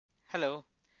Hello,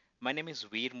 my name is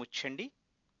Veer Muchandi.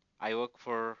 I work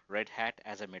for Red Hat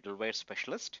as a middleware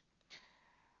specialist.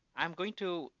 I'm going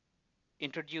to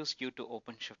introduce you to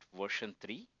OpenShift version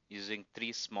 3 using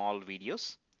three small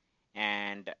videos.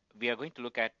 And we are going to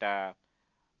look at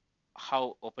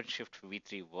how OpenShift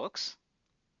v3 works.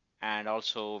 And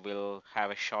also we'll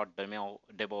have a short demo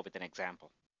with an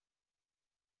example.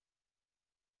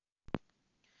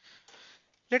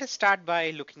 Let us start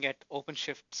by looking at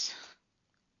OpenShift's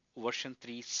version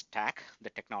 3 stack, the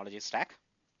technology stack.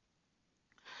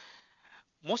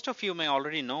 Most of you may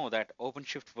already know that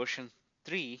OpenShift version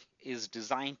 3 is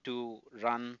designed to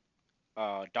run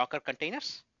Docker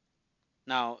containers.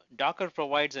 Now, Docker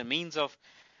provides a means of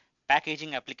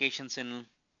packaging applications in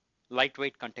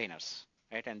lightweight containers,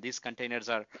 right? And these containers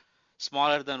are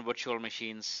smaller than virtual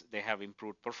machines. They have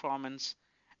improved performance,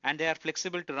 and they are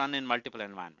flexible to run in multiple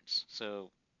environments. So,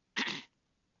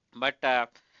 but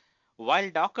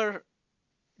while Docker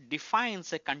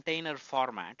defines a container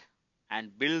format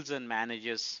and builds and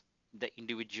manages the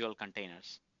individual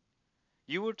containers,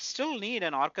 you would still need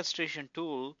an orchestration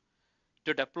tool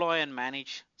to deploy and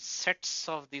manage sets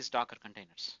of these Docker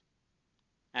containers.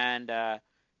 And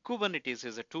Kubernetes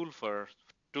is a tool for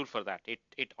that.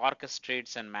 It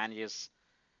orchestrates and manages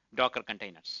Docker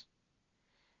containers.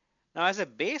 Now, as a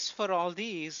base for all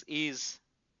these is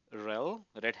RHEL,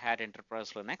 Red Hat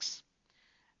Enterprise Linux,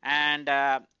 and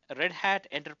Red Hat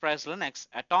Enterprise Linux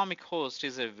Atomic Host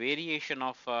is a variation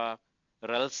of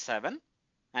RHEL 7,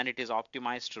 and it is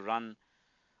optimized to run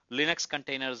Linux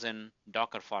containers in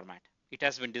Docker format. It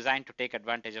has been designed to take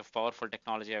advantage of powerful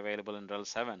technology available in RHEL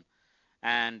 7.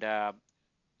 And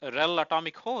RHEL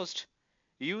Atomic Host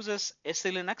uses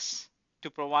SE-Linux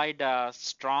to provide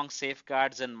strong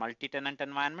safeguards in multi-tenant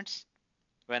environments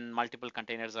when multiple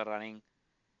containers are running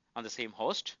on the same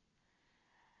host,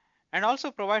 and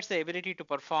also provides the ability to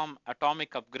perform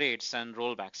atomic upgrades and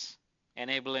rollbacks,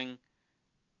 enabling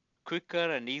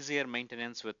quicker and easier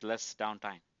maintenance with less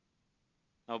downtime.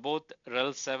 Now, both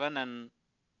RHEL 7 and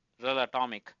RHEL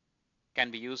Atomic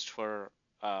can be used for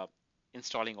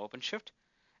installing OpenShift,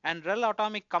 and RHEL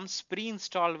Atomic comes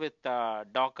pre-installed with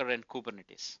Docker and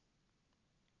Kubernetes.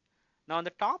 Now, on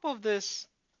the top of this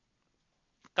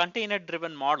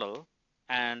container-driven model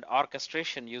and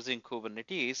orchestration using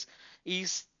Kubernetes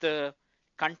is the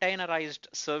containerized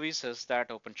services that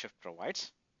OpenShift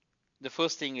provides. The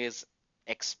first thing is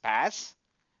XPaaS,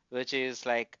 which is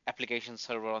like application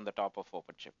server on the top of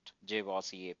OpenShift,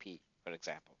 JBoss EAP, for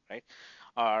example, right?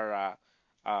 Or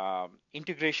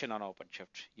integration on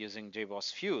OpenShift using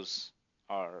JBoss Fuse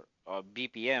or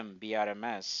BPM,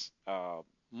 BRMS,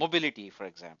 mobility, for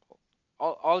example.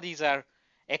 All these are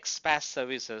XPaaS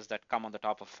services that come on the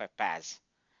top of a PaaS.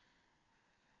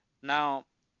 Now,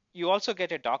 you also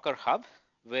get a Docker hub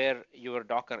where your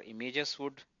Docker images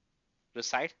would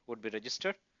reside, would be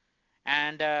registered,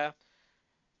 and a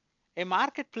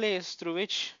marketplace through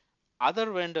which other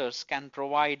vendors can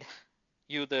provide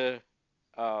you the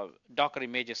Docker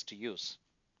images to use.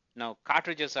 Now,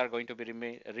 cartridges are going to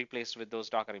be replaced with those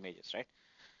Docker images, right?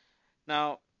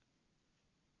 Now,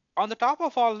 on the top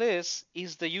of all this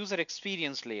is the user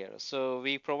experience layer. So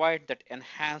we provide that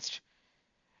enhanced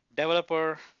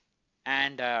developer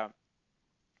and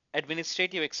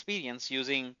administrative experience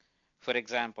using, for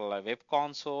example, a web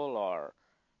console or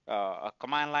a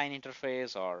command line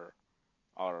interface or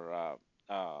or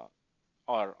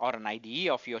an IDE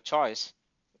of your choice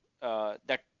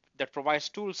that provides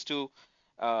tools to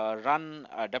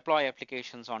deploy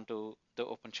applications onto the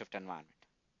OpenShift environment.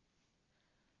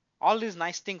 All these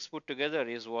nice things put together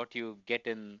is what you get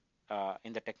in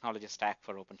the technology stack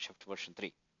for OpenShift version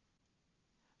 3.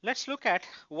 Let's look at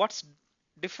what's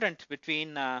different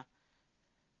between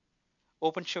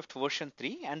OpenShift version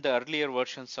 3 and the earlier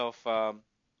versions of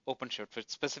OpenShift,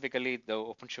 specifically the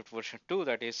OpenShift version 2,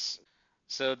 that is.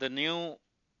 So the new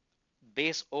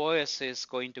base OS is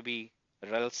going to be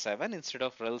RHEL 7 instead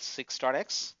of RHEL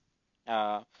 6.x.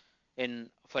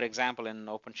 For example, in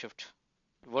OpenShift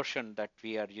version that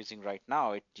we are using right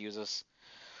now, it uses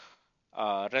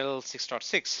RHEL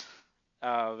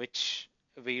 6.6, which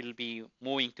we'll be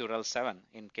moving to RHEL 7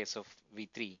 in case of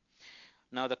v3.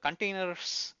 Now the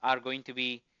containers are going to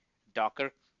be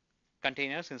Docker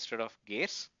containers instead of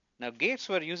gates. Now gates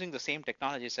were using the same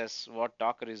technologies as what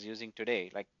Docker is using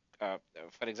today. Like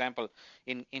for example,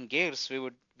 in gates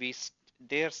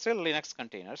they are still Linux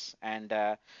containers, and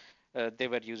they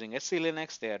were using SC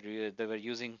Linux. They were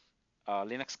using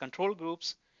Linux control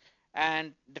groups,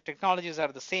 and the technologies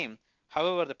are the same.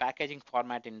 However, the packaging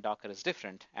format in Docker is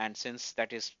different, and since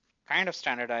that is kind of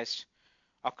standardized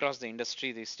across the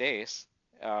industry these days,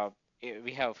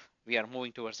 we have we are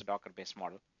moving towards the Docker-based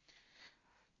model.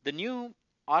 The new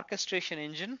orchestration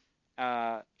engine,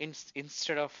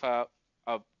 instead of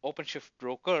a OpenShift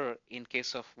broker in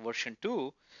case of version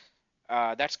 2,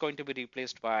 that's going to be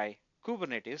replaced by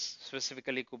Kubernetes.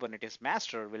 Specifically, Kubernetes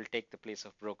master will take the place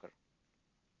of broker.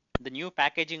 The new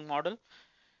packaging model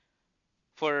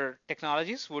for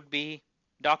technologies would be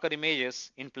Docker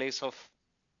images in place of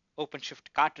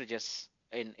OpenShift cartridges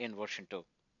in version 2.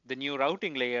 The new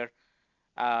routing layer,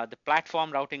 the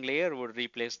platform routing layer would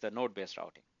replace the node-based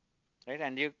routing, right?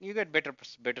 And you get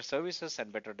better services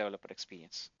and better developer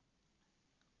experience.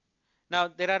 Now,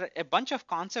 there are a bunch of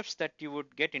concepts that you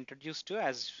would get introduced to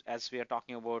as we are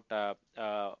talking about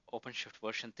OpenShift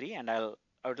version 3, and I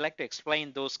would like to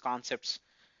explain those concepts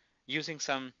using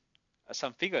some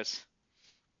figures.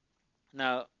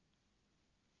 Now,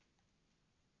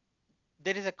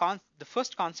 there is the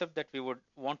first concept that we would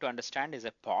want to understand is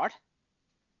a pod,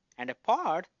 and a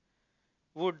pod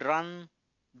would run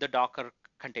the Docker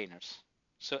containers.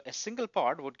 So a single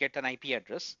pod would get an IP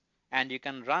address, and you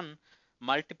can run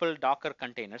multiple Docker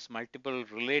containers, multiple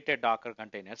related Docker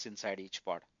containers inside each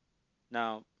pod.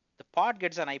 Now, the pod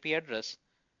gets an IP address,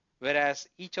 whereas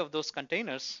each of those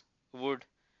containers would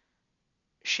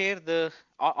share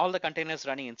all the containers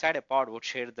running inside a pod would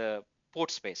share the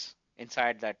port space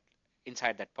inside that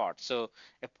pod. So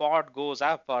a pod goes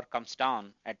up or comes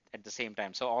down at the same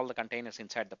time. So all the containers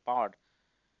inside the pod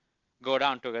go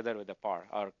down together with the pod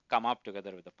or come up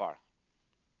together with the pod.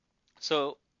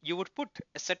 So you would put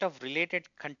a set of related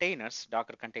containers,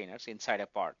 Docker containers, inside a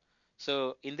pod.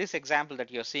 So in this example that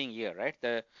you're seeing here, right,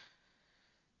 the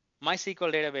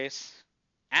MySQL database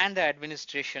and the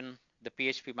administration, the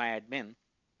phpMyAdmin,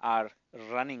 are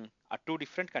running are two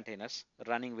different containers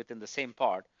running within the same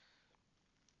pod.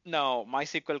 Now,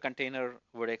 MySQL container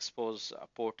would expose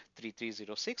port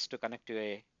 3306 to connect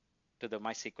to the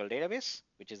MySQL database,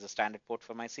 which is the standard port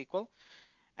for MySQL,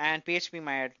 and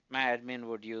phpMyAdmin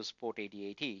would use port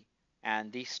 8080,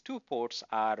 and these two ports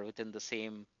are within the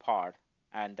same pod,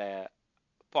 and the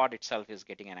pod itself is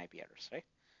getting an IP address, right?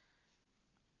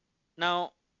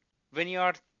 Now, when you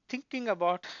are thinking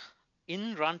about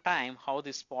in runtime how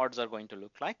these pods are going to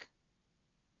look like,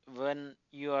 when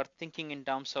you are thinking in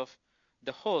terms of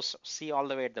the host, see all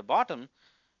the way at the bottom,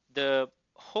 the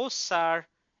hosts are,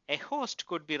 a host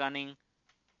could be running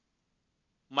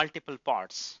multiple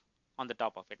pods on the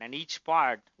top of it, and each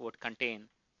pod would contain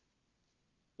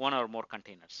one or more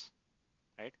containers,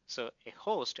 right? So a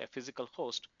host, a physical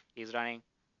host, is running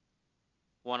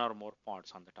one or more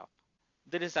pods on the top.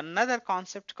 There is another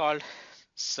concept called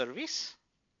service,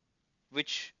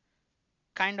 which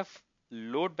kind of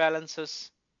load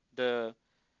balances the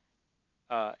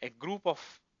a group of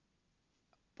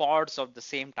pods of the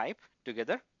same type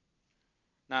together.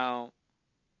 Now,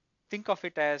 think of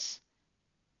it as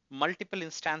multiple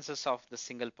instances of the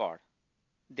single pod.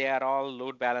 They are all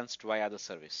load balanced via the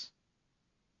service.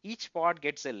 Each pod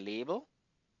gets a label,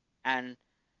 and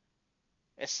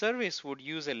a service would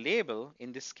use a label.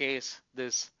 In this case,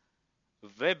 this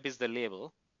web is the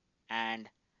label, and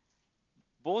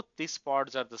both these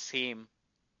pods are the same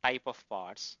type of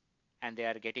pods, and they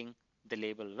are getting the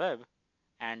label web,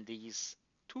 and these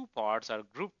two pods are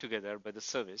grouped together by the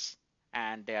service,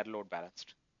 and they are load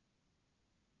balanced.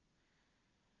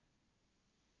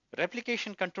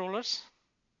 Replication controllers,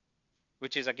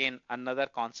 which is again another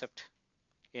concept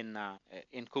in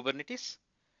Kubernetes,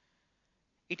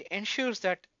 it ensures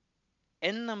that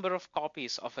n number of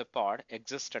copies of a pod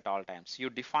exist at all times.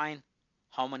 You define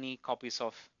how many copies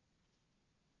of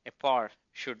a pod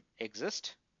should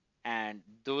exist, and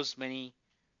those many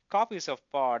copies of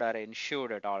pod are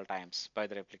ensured at all times by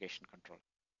the replication control.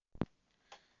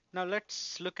 Now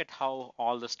let's look at how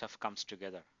all the stuff comes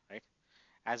together, right?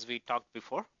 As we talked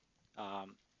before,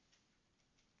 um,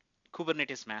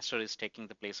 Kubernetes master is taking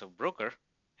the place of broker,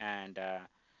 and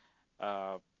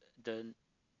uh, the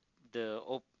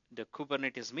the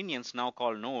Kubernetes minions, now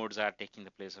called nodes, are taking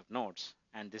the place of nodes,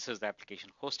 and this is the application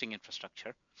hosting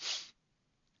infrastructure.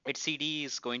 etcd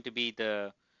is going to be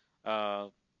the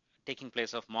taking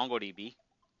place of MongoDB,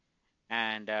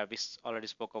 and we already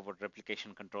spoke about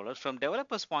replication controllers. From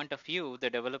developers' point of view, the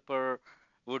developer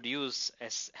would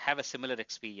have a similar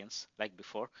experience like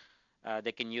before.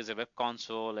 They can use a web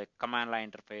console, a command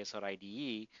line interface, or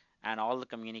IDE, and all the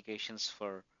communications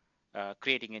for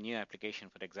creating a new application,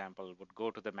 for example, would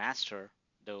go to the master,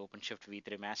 the OpenShift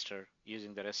v3 master,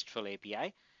 using the RESTful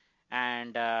API,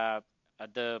 and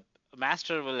the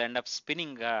master will end up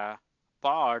spinning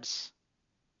pods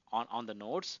on the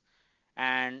nodes.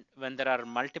 And when there are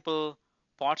multiple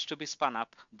pods to be spun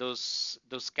up, those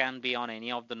can be on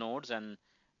any of the nodes, and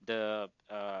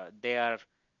they are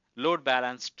load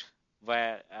balanced,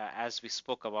 where as we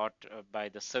spoke about, by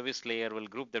the service layer will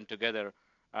group them together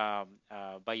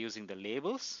by using the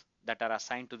labels that are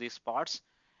assigned to these pods,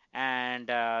 and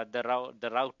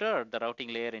the routing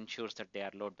layer ensures that they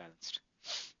are load balanced.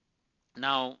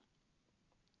 Now,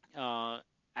 uh,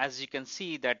 as you can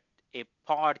see that a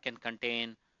pod can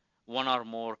contain one or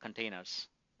more containers,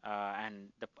 and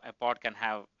a pod can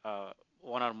have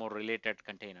one or more related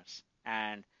containers,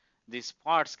 and these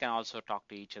pods can also talk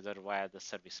to each other via the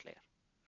service layer.